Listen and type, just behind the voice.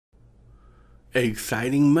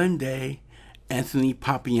Exciting Monday. Anthony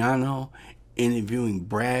Pompliano interviewing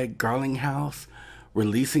Brad Garlinghouse,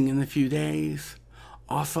 releasing in a few days.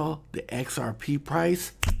 Also, the XRP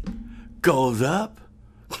price goes up.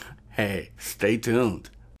 Hey, stay tuned.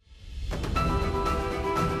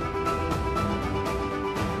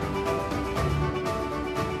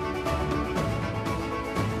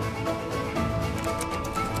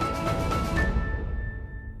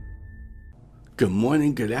 Good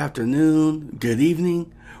morning, good afternoon, good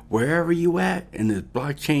evening, wherever you at in this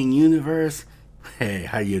blockchain universe. Hey,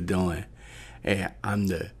 how you doing? Hey, I'm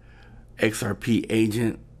the XRP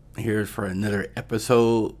agent here for another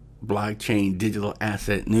episode, Blockchain Digital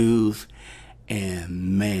Asset News.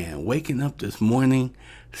 And man, waking up this morning,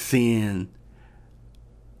 seeing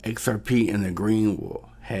XRP in the green, well,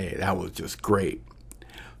 hey, that was just great.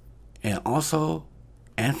 And also,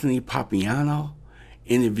 Anthony Pompliano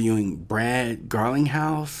interviewing Brad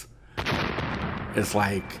Garlinghouse. It's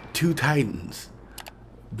like two titans,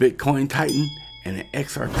 Bitcoin Titan and an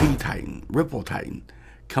XRP Titan, Ripple Titan,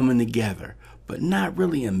 coming together, but not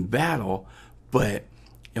really in battle. But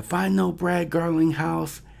if I know Brad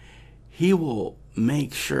Garlinghouse, he will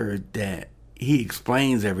make sure that he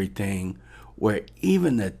explains everything, where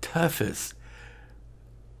even the toughest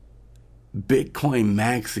Bitcoin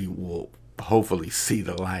maxi will hopefully see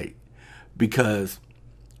the light. Because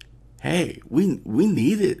hey, we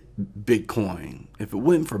needed Bitcoin. If it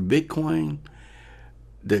wasn't for Bitcoin,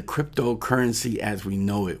 the cryptocurrency as we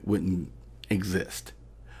know it wouldn't exist.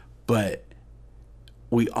 But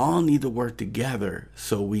we all need to work together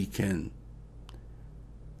so we can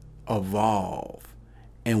evolve.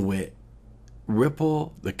 And with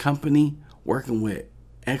Ripple, the company, working with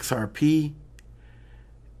XRP,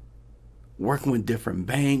 working with different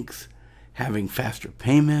banks, having faster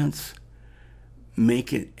payments,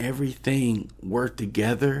 making everything work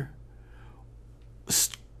together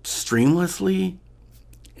streamlessly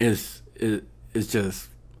is just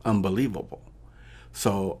unbelievable.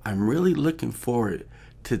 So I'm really looking forward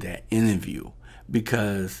to that interview,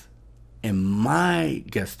 because in my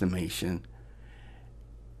guesstimation,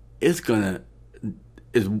 it's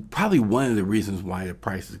probably one of the reasons why the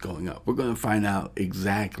price is going up. We're going to find out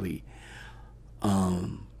exactly why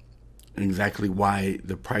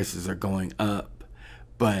the prices are going up.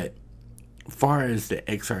 But as far as the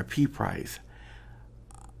XRP price,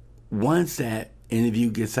 once that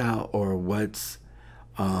interview gets out, or what's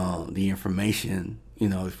the information,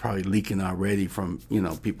 is probably leaking already from,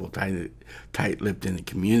 people tight-lipped in the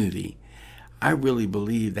community, I really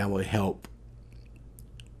believe that will help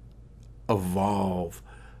evolve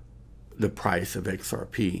the price of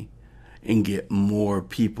XRP and get more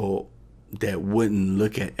people that wouldn't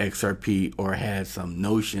look at XRP or had some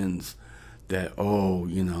notions that,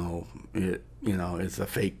 it's a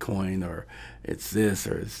fake coin, or it's this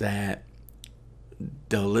or it's that.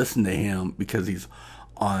 They'll listen to him because he's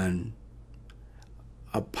on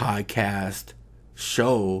a podcast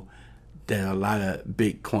show that a lot of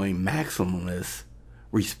Bitcoin maximalists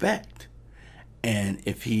respect. And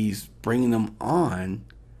if he's bringing them on,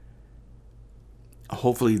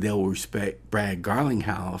 hopefully they'll respect Brad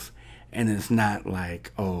Garlinghouse. And it's not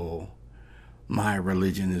like, oh, my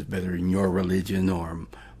religion is better than your religion, or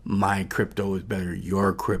my crypto is better than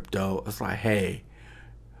your crypto. It's like, hey,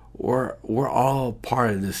 we're all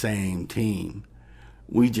part of the same team.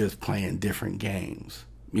 We just playing different games.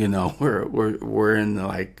 We're in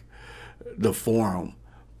the forum,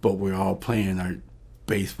 but we're all playing our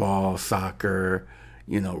baseball, soccer,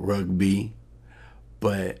 rugby.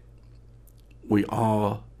 But we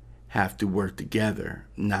all have to work together,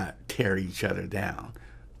 not tear each other down.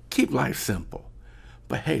 Keep life simple.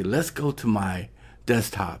 But hey, let's go to my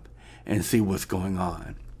desktop and see what's going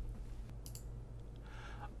on.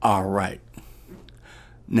 All right.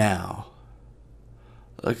 Now,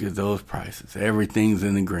 look at those prices. Everything's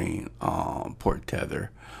in the green. Poor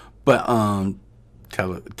Tether. But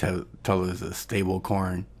Tether is a stable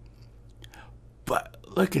coin. But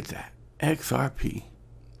look at that. XRP.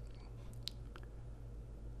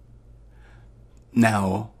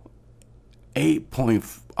 Now,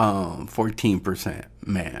 8.14%.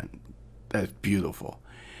 Man, that's beautiful.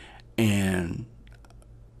 And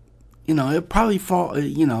it probably fall,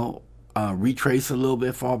 retrace a little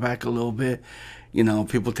bit, fall back a little bit.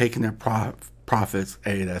 People taking their profits.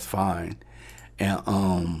 Hey, that's fine. And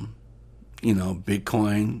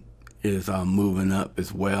Bitcoin is moving up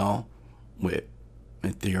as well with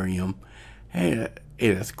Ethereum. Hey,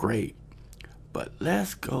 that's great. But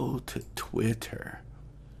let's go to Twitter.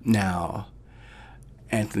 Now,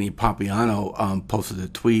 Anthony Pompliano posted a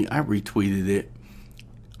tweet. I retweeted it.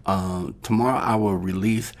 tomorrow I will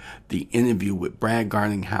release the interview with Brad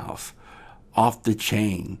Garlinghouse, off the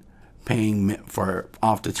chain, paying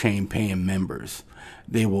members.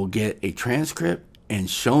 They will get a transcript and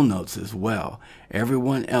show notes as well.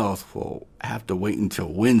 Everyone else will have to wait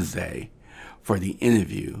until Wednesday for the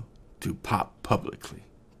interview to pop publicly.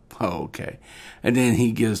 Okay. And then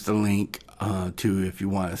he gives the link to if you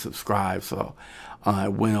want to subscribe. So I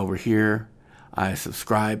went over here, I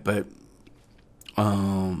subscribed, but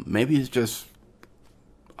maybe it's just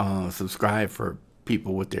subscribe for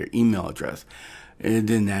people with their email address. It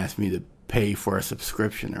didn't ask me to pay for a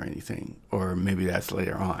subscription or anything, or maybe that's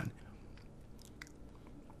later on.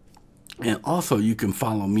 And also you can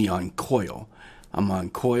follow me on Coil. I'm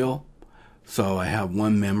on Coil, so I have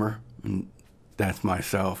one member, and that's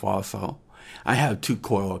myself also. I have 2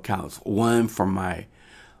 Coil accounts, one for my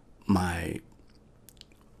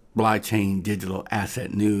blockchain digital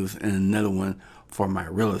asset news and another one for my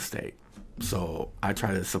real estate. So I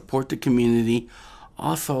try to support the community.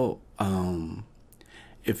 Also,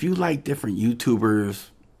 if you like different YouTubers,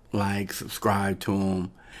 subscribe to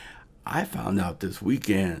them. I found out this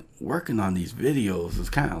weekend working on these videos is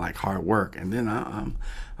kind of like hard work, and then I'm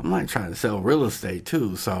like trying to sell real estate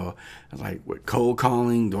too. So like with cold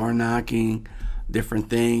calling, door knocking, different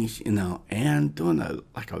things, and doing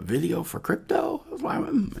a video for crypto. I was like,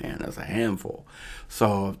 man, that's a handful.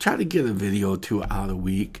 So try to get a video or 2 out a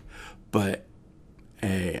week, but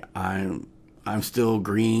hey, I'm still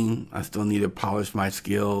green. I still need to polish my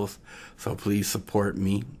skills. So please support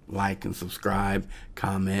me, like and subscribe,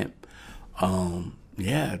 comment.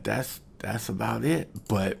 Yeah, that's about it.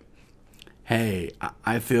 But hey,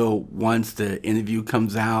 I feel once the interview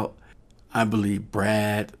comes out, I believe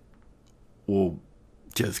Brad will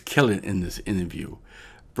just kill it in this interview,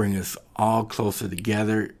 bring us all closer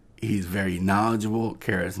together. He's very knowledgeable,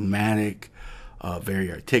 charismatic,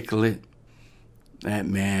 very articulate. That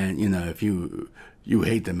man, if you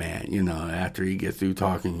hate the man, after he gets through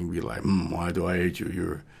talking, you'll be like, why do I hate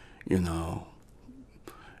you?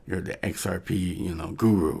 You're the XRP,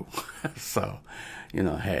 guru. So,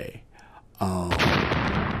 hey,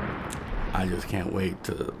 I just can't wait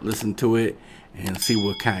to listen to it and see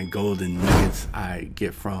what kind of golden nuggets I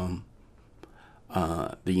get from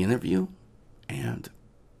the interview. And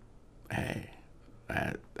hey,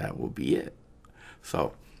 that will be it.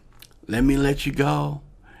 So let me let you go.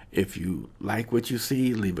 If you like what you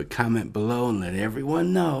see, leave a comment below and let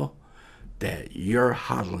everyone know that you're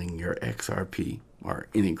hodling your XRP or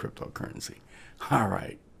any cryptocurrency. All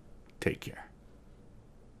right. Take care.